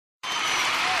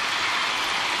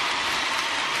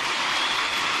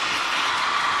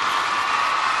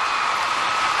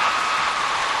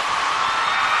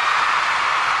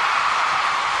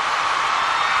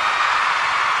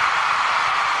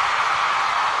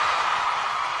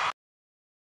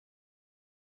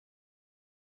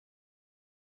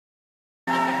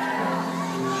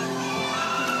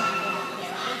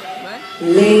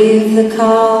Leave the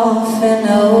coffin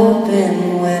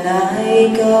open when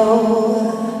I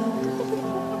go,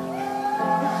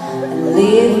 and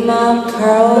leave my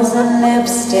pearls and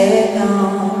lipstick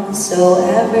on so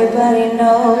everybody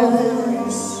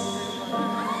knows.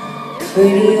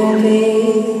 Pretty will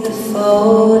be the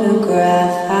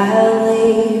photograph I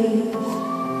leave,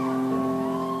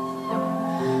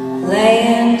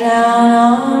 laying down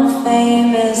on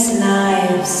famous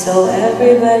knives so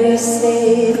everybody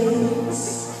sees.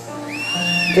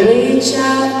 Bleach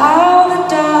out all the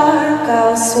dark,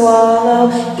 I'll swallow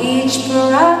each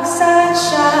peroxide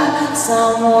shot.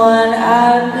 Someone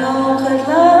I know could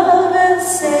love and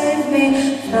save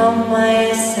me from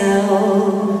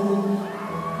myself.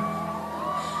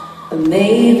 Or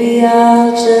maybe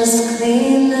I'll just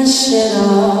clean the shit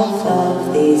off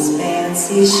of these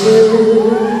fancy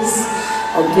shoes.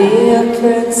 I'll be a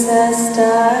princess,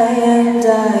 die and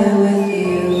die with you.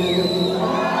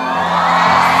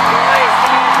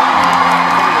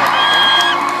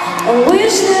 I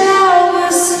wish that I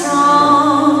was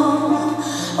strong,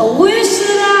 I wish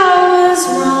that I was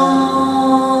wrong.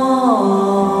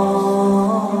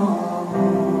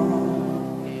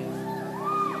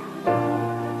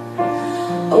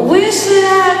 I wish that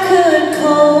I could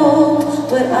cope,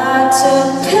 but I took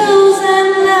pills and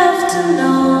left to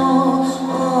know.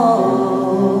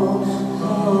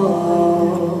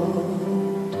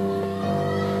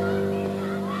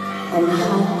 I'm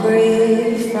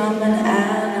hungry from an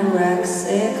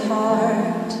anorexic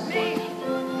heart.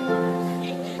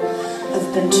 I've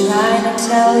been trying to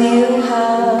tell you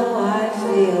how I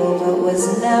feel, but was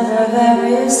never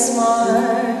very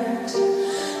smart.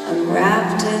 I'm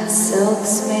wrapped in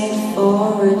silks made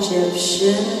for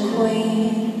Egyptian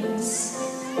queens.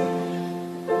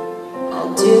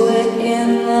 I'll do it in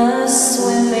the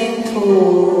swimming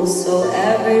pool so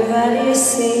everybody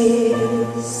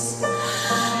sees.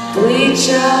 Bleach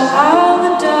out all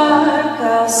the dark,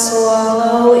 I'll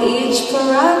swallow each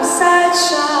peroxide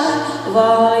shot.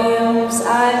 Volumes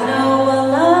I know will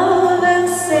love and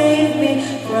save me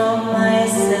from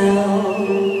myself.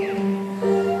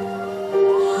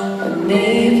 Or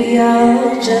maybe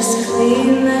I'll just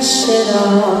clean the shit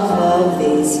off of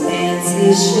these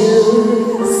fancy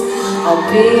shoes. I'll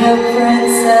be a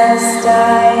princess,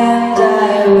 die and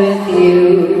die with you.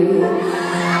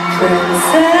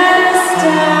 Princess,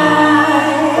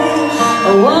 I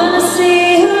wanna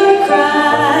see her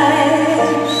cry.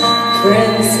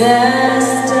 Princess,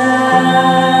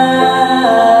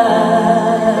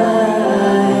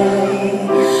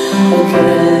 oh,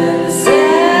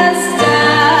 princess,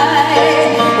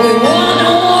 we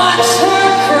wanna watch her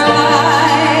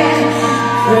cry.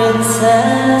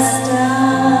 Princess,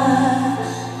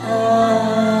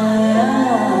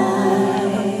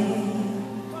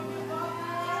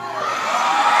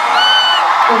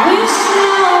 I wish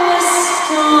that I was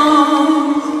strong,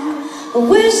 I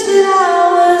wish that I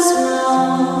was wrong.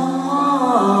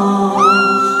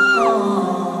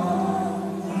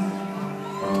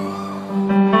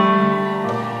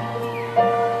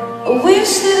 I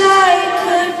wish that I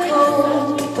could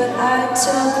cope, but I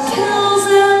took pills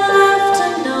and left to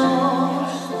know.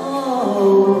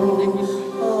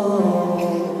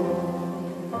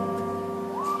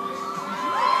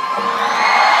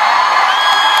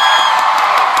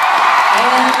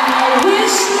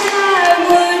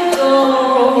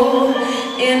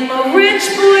 In my rich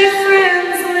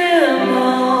boyfriend's limo,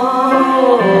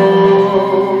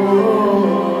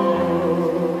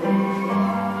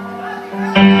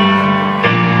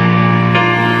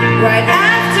 right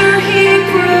after he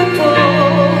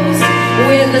proposed,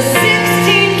 with a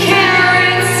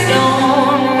 16-carat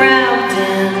stone wrapped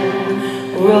in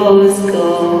rose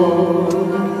gold,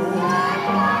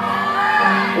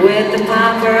 with the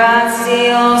paparazzi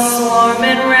all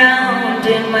swarming round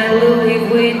in my Louis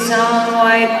Vuitton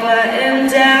white button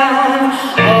down.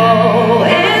 Oh,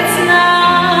 it's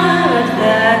not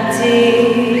that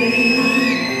deep,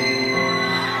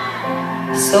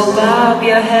 so bob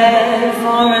your head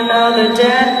for another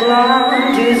dead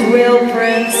blonde whose real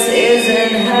prince is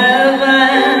in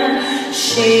heaven.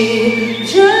 She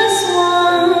just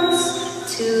wants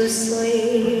to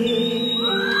sleep.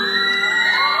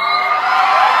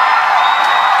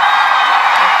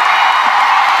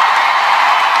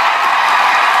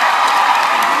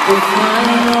 The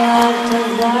final act of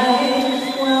life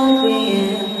will be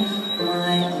in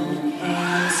my own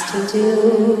hands to do.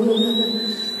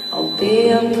 I'll be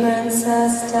a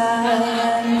princess,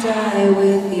 die and die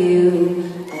with you.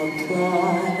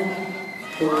 Applaud.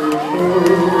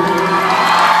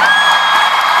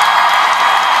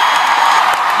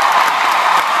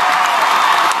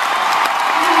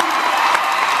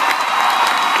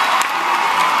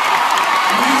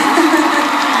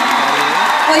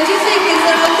 What do you think? Is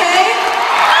it okay?